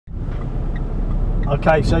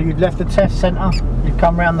Okay, so you've left the test centre, you've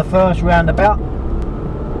come round the first roundabout.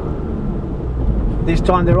 This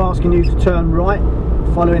time they're asking you to turn right,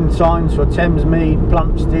 following signs for Thamesmead,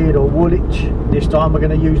 Plumstead or Woolwich. This time we're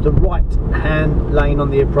going to use the right hand lane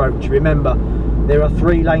on the approach. Remember, there are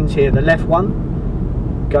 3 lanes here. The left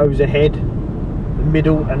one goes ahead, the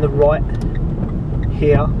middle and the right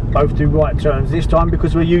here both do right turns. This time,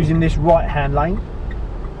 because we're using this right hand lane,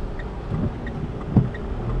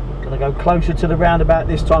 I'm going to go closer to the roundabout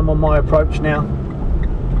this time on my approach now.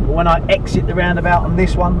 But when I exit the roundabout on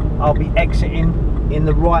this one, I'll be exiting in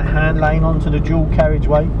the right hand lane onto the dual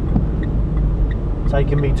carriageway,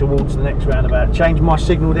 taking me towards the next roundabout. Change my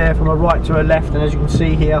signal there from a right to a left, and as you can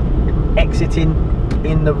see here, exiting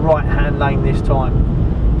in the right hand lane this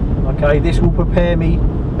time. Okay, this will prepare me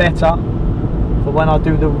better for when I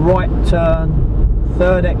do the right turn,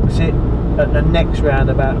 third exit at the next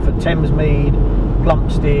roundabout for Thamesmead,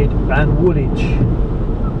 Plumstead and Woolwich.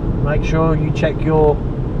 Make sure you check your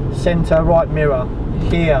centre right mirror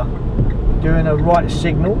here, doing a right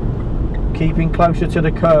signal, keeping closer to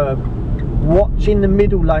the curb, watching the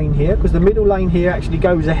middle lane here, because the middle lane here actually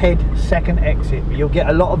goes ahead second exit, but you'll get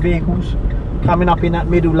a lot of vehicles coming up in that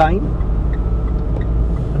middle lane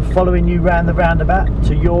and following you round the roundabout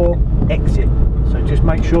to your exit. So just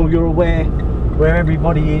make sure you're aware where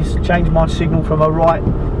everybody is. Change my signal from a right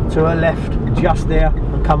to a left just there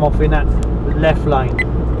and come off in that left lane.